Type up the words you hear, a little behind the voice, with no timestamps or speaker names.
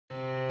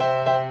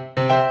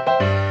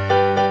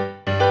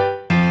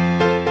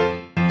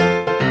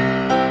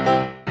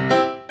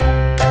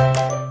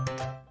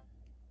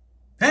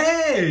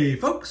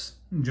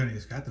Johnny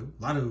Escato,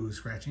 Lotta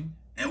scratching,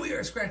 and we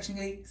are scratching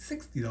a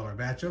 $60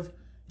 batch of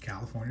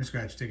California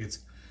scratch tickets.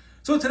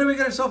 So today we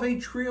got ourselves a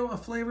trio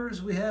of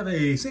flavors. We have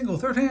a single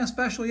third-hand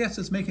special. Yes,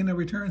 it's making a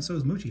return. So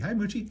is Moochie. Hi,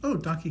 Moochie. Oh,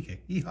 Donkey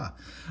Kick. Yeehaw.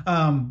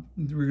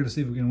 We're going to see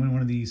if we can win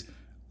one of these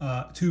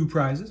two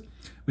prizes.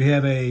 We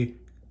have a,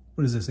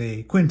 what is this?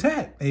 A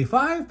quintet, a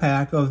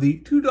 5-pack of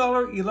the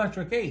 $2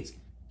 electric 8s.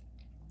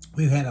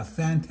 We've had a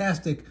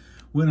fantastic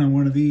win on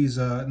one of these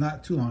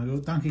not too long ago.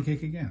 Donkey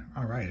Kick again.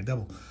 All right, a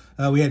double.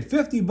 We had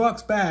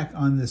 $50 back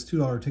on this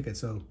 $2 ticket,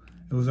 so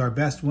it was our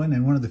best win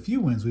and one of the few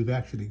wins we've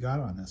actually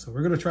got on this. So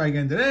we're going to try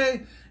again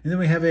today, and then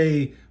we have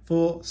a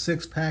full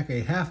 6-pack,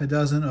 a half a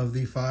dozen of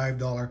the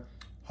 $5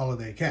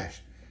 holiday cash.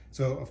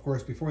 So, of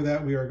course, before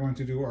that, we are going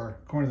to do our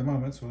coin of the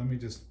moment. So let me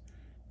just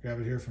grab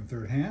it here from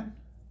third hand.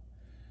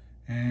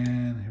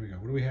 And here we go.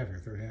 What do we have here,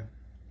 third hand?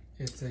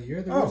 It's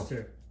You're the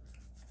Rooster.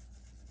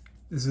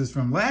 This is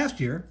from last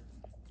year,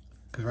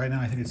 because right now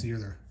I think it's the You're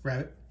the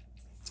Rabbit.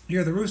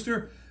 You're the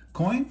Rooster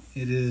coin.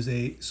 It is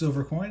a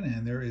silver coin,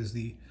 and there is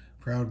the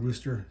proud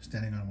rooster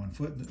standing on one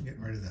foot,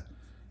 getting ready to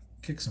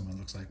kick someone,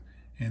 looks like.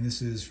 And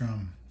this is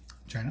from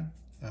China.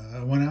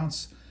 1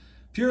 ounce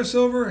pure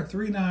silver,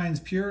 3 nines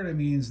pure. That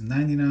means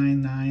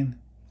 99.9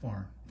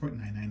 or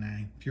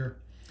 0.999 pure.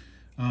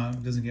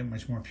 It doesn't get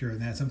much more pure than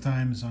that.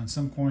 Sometimes on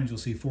some coins you'll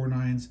see 4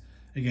 nines.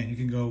 Again, you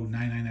can go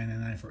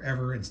 99999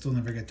 forever and still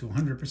never get to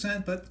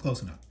 100%, but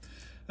close enough.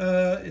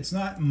 It's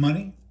not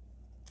money,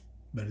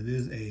 but it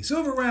is a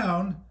silver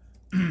round.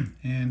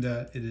 And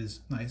it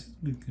is nice,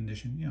 good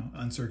condition, you know,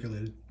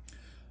 uncirculated.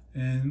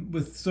 And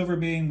with silver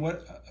being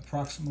what,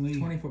 approximately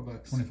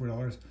 $24.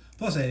 $24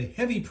 plus a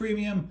heavy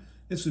premium.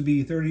 This would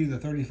be $30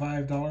 to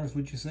 $35,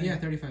 would you say? Yeah,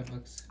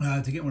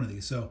 $35 to get one of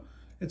these. So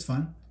it's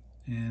fun,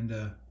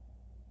 and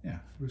yeah,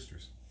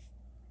 roosters.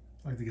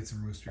 I'd like to get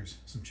some roosters,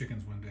 some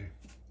chickens one day.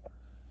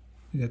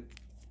 We got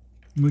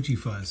Moochie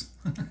Fuzz.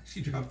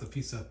 She dropped a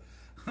piece of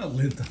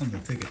lint on the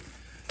ticket.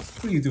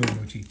 What are you doing,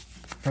 Moochie?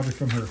 Probably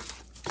from her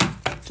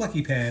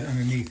plucky pad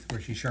underneath where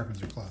she sharpens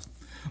her claws.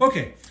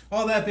 Okay,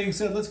 all that being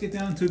said, let's get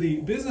down to the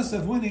business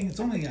of winning. It's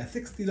only a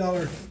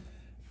 $60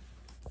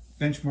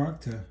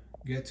 benchmark to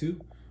get to.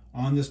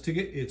 On this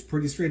ticket, it's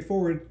pretty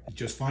straightforward.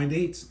 Just find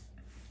 8s.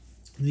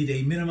 You need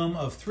a minimum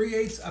of 3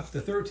 8s up to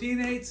 13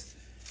 8s.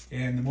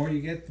 And the more you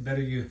get, the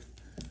better you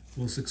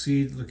will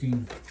succeed.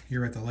 Looking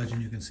here at the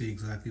legend, you can see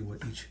exactly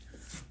what each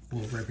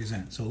will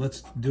represent. So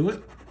let's do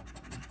it.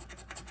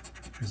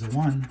 There's a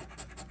 1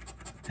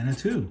 and a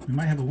 2. We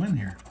might have a win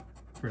here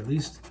for at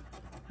least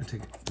a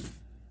ticket.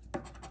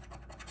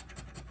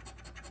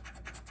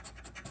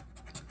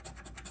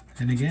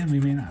 And again, we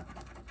may not.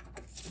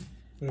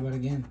 What about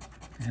again?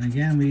 And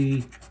again,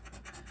 we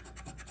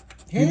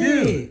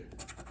do.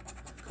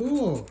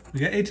 Cool.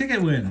 We got a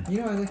ticket win. You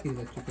know, I like the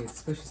electric 8s,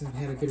 especially since we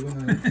had a good win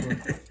on it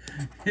before.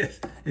 Yes,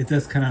 it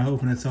does kind of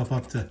open itself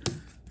up to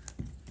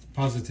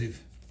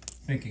positive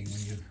thinking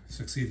when you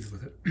succeeded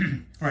with it.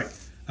 All right,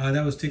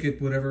 that was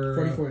ticket whatever.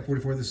 44.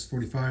 44. This is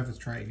 45. Let's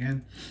try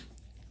again.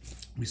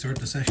 We start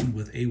the session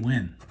with a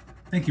win.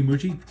 Thank you,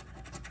 Moochie.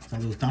 It's all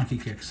those donkey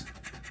kicks.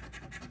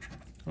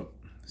 Oh,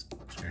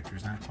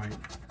 scratcher's not quite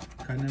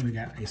cutting it. We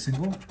got a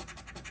single.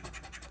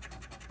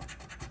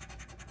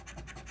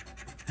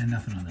 And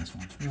nothing on this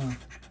one. Oh,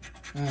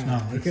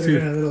 it could have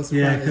been a little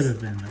surprise. Yeah, it could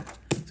have been.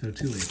 But, so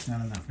 2 8s,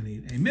 not enough. We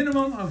need a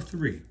minimum of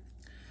 3.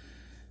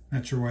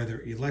 Not sure why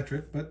they're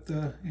electric, but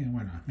yeah,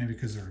 why not? Maybe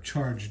because they're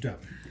charged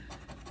up.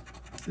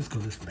 Let's go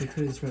this way. They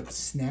could have just wrote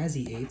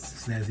snazzy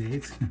 8s.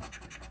 Snazzy 8s.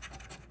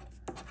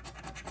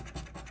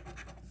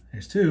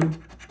 There's 2.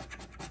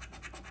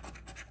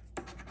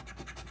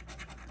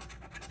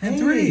 And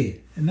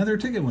 3. Another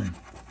ticket win.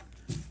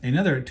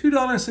 Another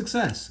 $2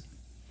 success.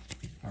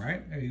 All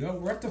right, there you go.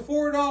 We're up to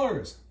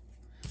 $4.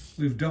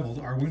 We've doubled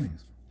our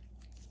winnings.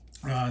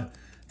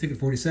 Ticket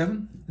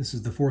 47. This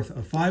is the 4th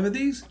of 5 of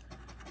these.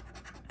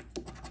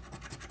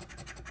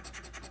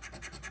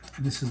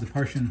 And this is the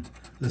portion,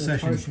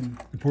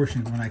 the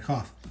portion when I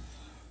cough.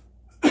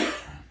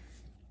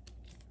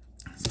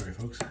 Sorry,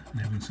 folks. I'm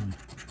having some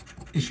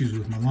issues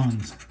with my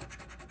lungs.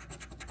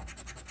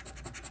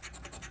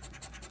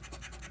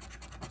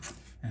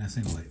 And a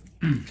single 8.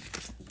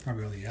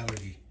 Probably all the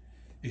allergy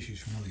issues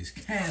from all these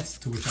cats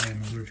to which I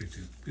am allergic to.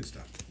 Good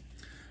stuff.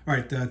 All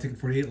right, ticket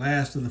 48,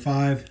 last of the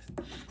 5.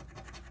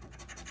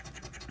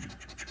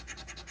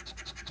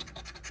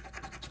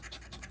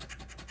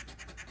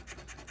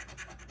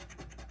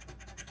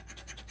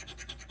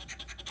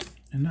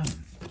 And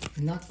nothing.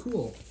 Not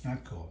cool.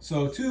 Not cool.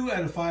 So 2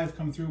 out of 5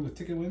 come through with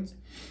ticket wins.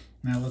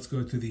 Now let's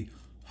go to the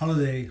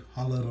holiday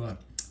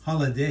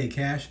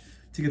cash,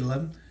 ticket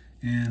 11.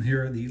 And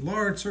here are the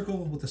large circle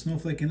with the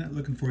snowflake in it,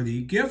 looking for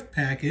the gift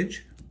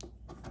package.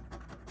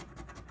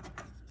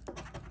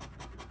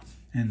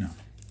 And no.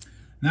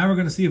 Now we're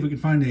going to see if we can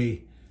find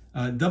a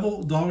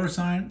double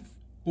 $sign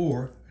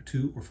or a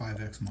 2 or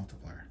 5x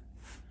multiplier.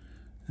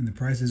 And the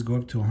prices go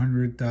up to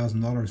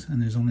 $100,000,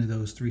 and there's only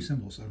those 3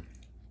 symbols. So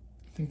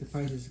I think the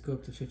prices go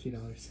up to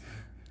 $50.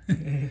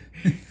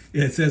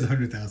 Yeah, it says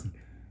 100,000.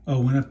 Oh,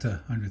 went up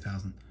to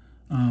 100,000.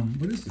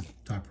 What is the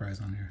top prize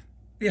on here?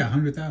 Yeah,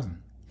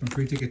 100,000. From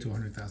free ticket to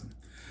 100,000.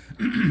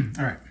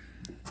 All right.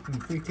 From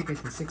free ticket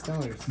to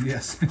 $6.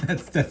 Yes,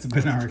 that's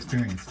been our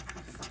experience.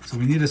 So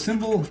we need a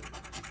symbol.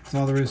 That's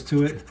all there is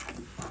to it.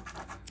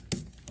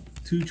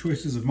 2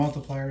 choices of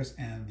multipliers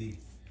and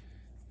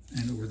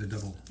or the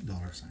double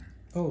dollar sign.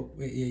 Oh,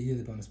 wait, yeah, you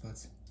did the bonus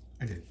spots.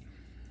 I did.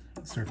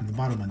 Let's start from the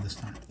bottom one this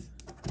time.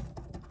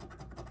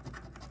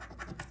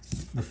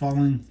 The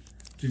following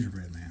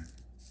gingerbread man.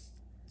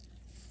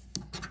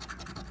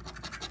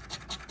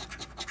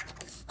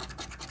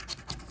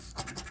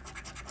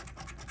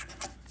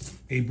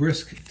 A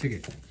brisk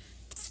ticket.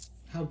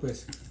 How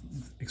brisk?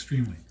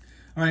 Extremely.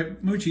 All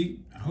right, Moochie,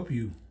 I hope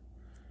you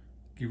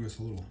give us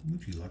a little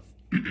Moochie luck.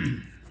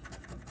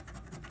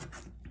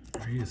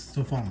 There he is,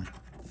 still falling.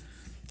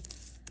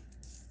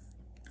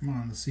 Come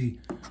on, let's see.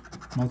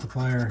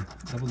 Multiplier,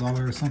 double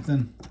dollar or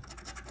something.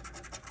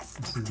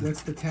 This is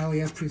What's the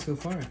tally up to so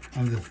far?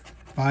 of the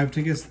 5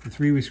 tickets, the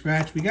 3 we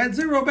scratched, we got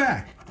 0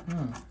 back.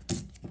 Oh.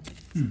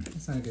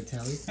 That's not a good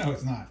tally. No,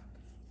 it's not.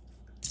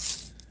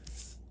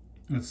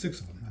 No, it's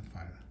 6 of them, not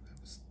 5.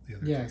 That was the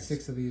other Yeah, tickets.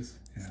 6 of these.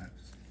 Yeah,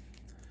 it's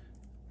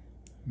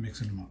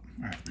mixing them up.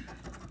 All right.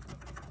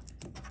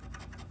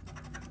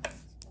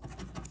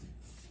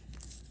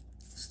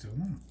 Still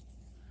no.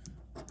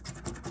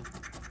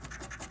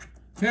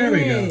 There we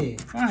Hey!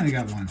 go. Finally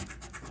got one.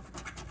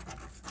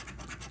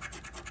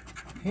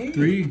 Hey.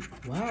 3.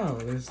 Wow,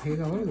 there's hate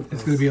all over the place.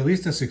 It's going to be at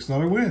least a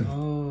 $6 win.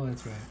 Oh,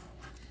 that's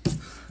right.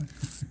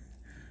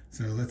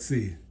 So let's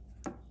see.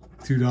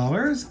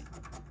 $2.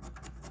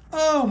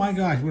 Oh my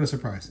gosh, what a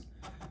surprise.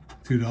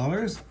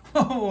 $2.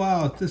 Oh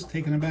wow, just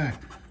taken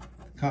aback.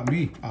 Caught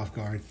me off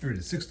guard. There it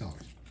is, $6. All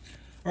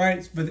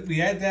right, but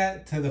we add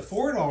that to the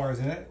 $4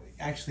 and that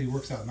actually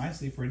works out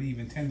nicely for an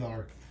even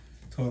 $10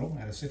 total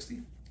out of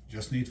 60.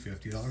 Just need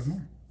 $50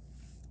 more.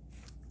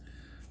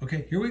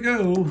 Okay, here we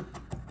go.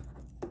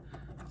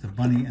 The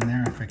bunny in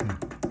there, if I can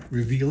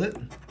reveal it.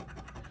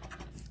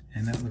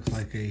 And that looks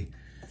like a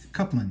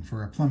coupling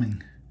for a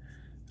plumbing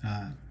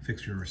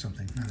fixture or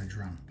something, not a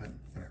drum, but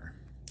whatever.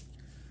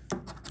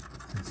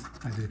 Since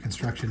I did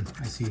construction,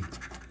 I see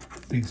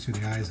things through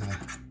the eyes of a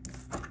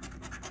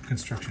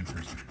construction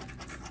person.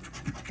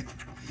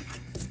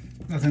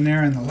 Nothing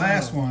there in the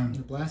last one.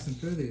 We're blasting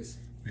through these.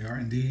 We are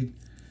indeed.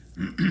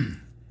 Here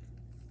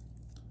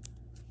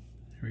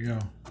we go.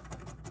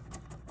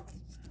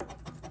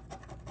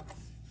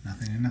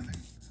 Nothing and nothing.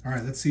 All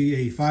right, let's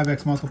see a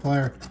 5x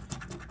multiplier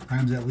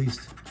times at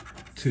least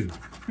 2.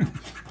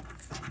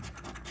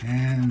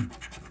 And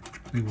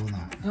we will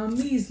not. A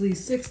measly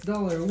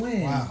 $6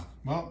 win. Wow.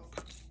 Well,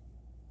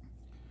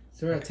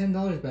 So we're at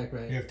 $10 back,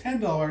 right? we have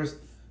 $10.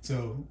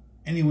 So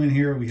any win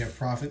here, we have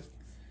profit.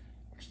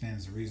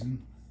 Stands to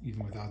reason,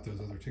 even without those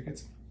other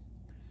tickets.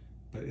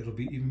 But it'll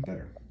be even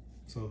better.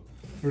 So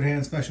third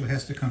hand special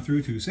has to come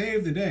through to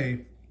save the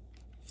day.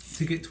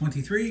 Ticket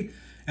 23.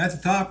 At the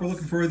top, we're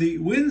looking for the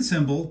win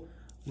symbol.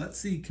 Let's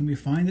see, can we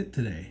find it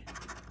today?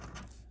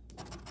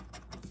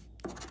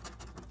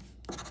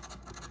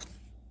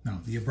 No,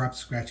 the abrupt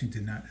scratching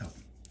did not help.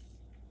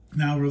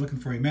 Now we're looking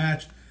for a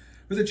match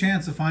with a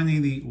chance of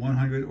finding the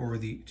 100 or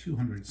the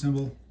 200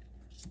 symbol.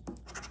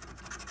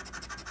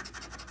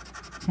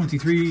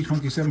 23,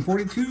 27,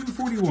 42,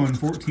 41,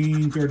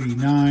 14,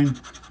 39,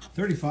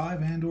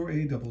 35, and or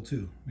a double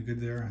 2. We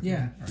good there?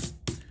 Yeah. All right.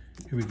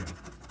 Here we go.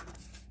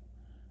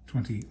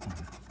 21.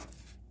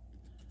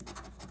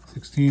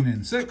 16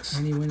 and 6.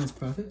 Any win is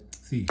profit?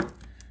 See,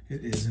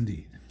 it is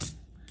indeed.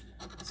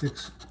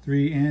 6,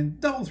 3,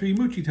 and double 3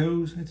 Moochie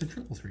Toes. It's a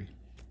triple 3.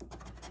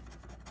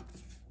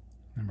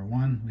 Number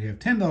 1, we have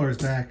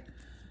 $10 back.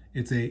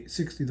 It's a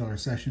 $60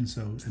 session,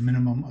 so a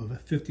minimum of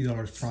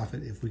 $50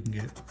 profit if we can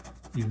get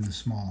even the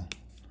small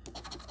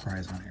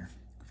prize on here.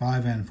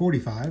 5 and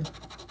 45.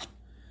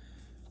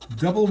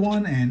 Double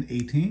 1 and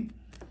 18.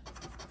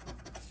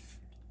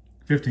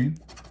 15.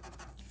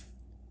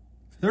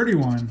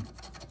 31.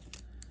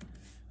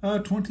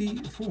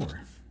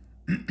 24.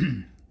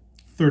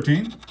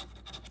 13.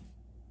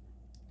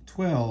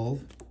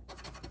 12.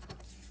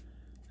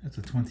 That's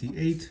a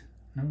 28.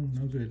 No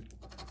good.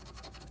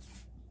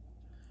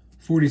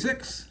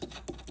 46.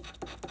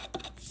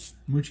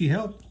 Moochie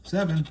help.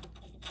 7.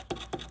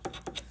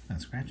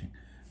 Not scratching.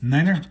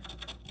 Niner.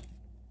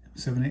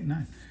 7, 8,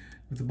 9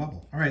 with the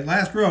bubble. All right,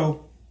 last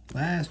row.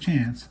 Last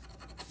chance.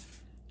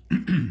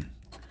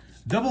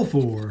 Double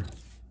 4.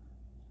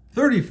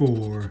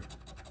 34.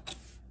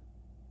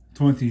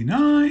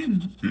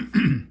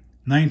 29.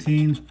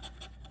 19.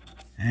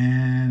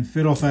 And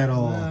fiddle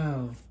faddle.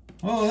 Wow.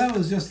 Oh, that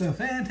was just a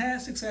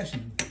fantastic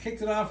session.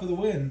 Kicked it off with a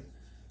win,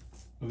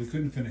 but we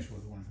couldn't finish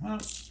with one. Well,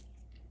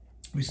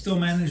 we still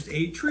managed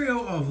a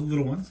trio of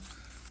little ones.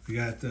 We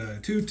got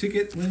 2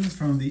 ticket wins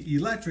from the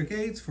Electric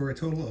 8s for a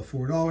total of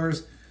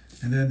 $4.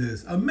 And then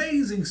this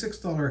amazing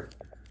 $6.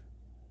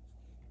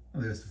 Oh,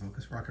 there's the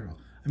focus. Rock and roll.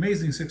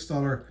 Amazing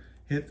 $6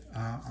 hit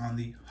on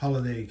the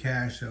holiday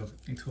cash, so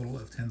a total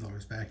of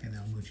 $10 back. And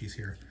now Moochie's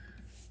here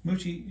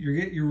Moochie,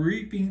 you're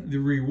reaping the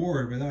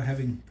reward without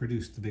having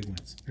produced the big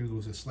wins. There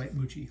goes a slight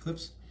Moochie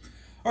eclipse.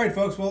 All right,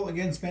 folks. Well,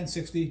 again, spent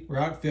 60. We're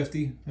out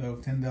 50. So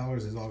 $10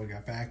 is all we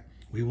got back.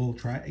 We will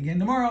try again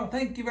tomorrow.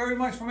 Thank you very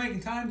much for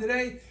making time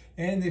today.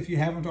 And if you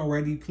haven't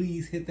already,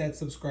 please hit that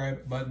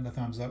subscribe button, the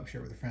thumbs up,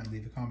 share with a friend,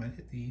 leave a comment,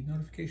 hit the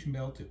notification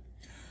bell too.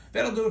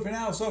 That'll do it for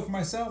now. So for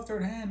myself,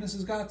 Third Hand,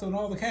 Mrs. Gatto, and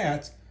all the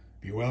cats,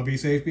 be well, be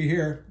safe, be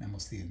here, and we'll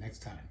see you next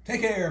time.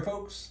 Take care,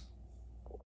 folks.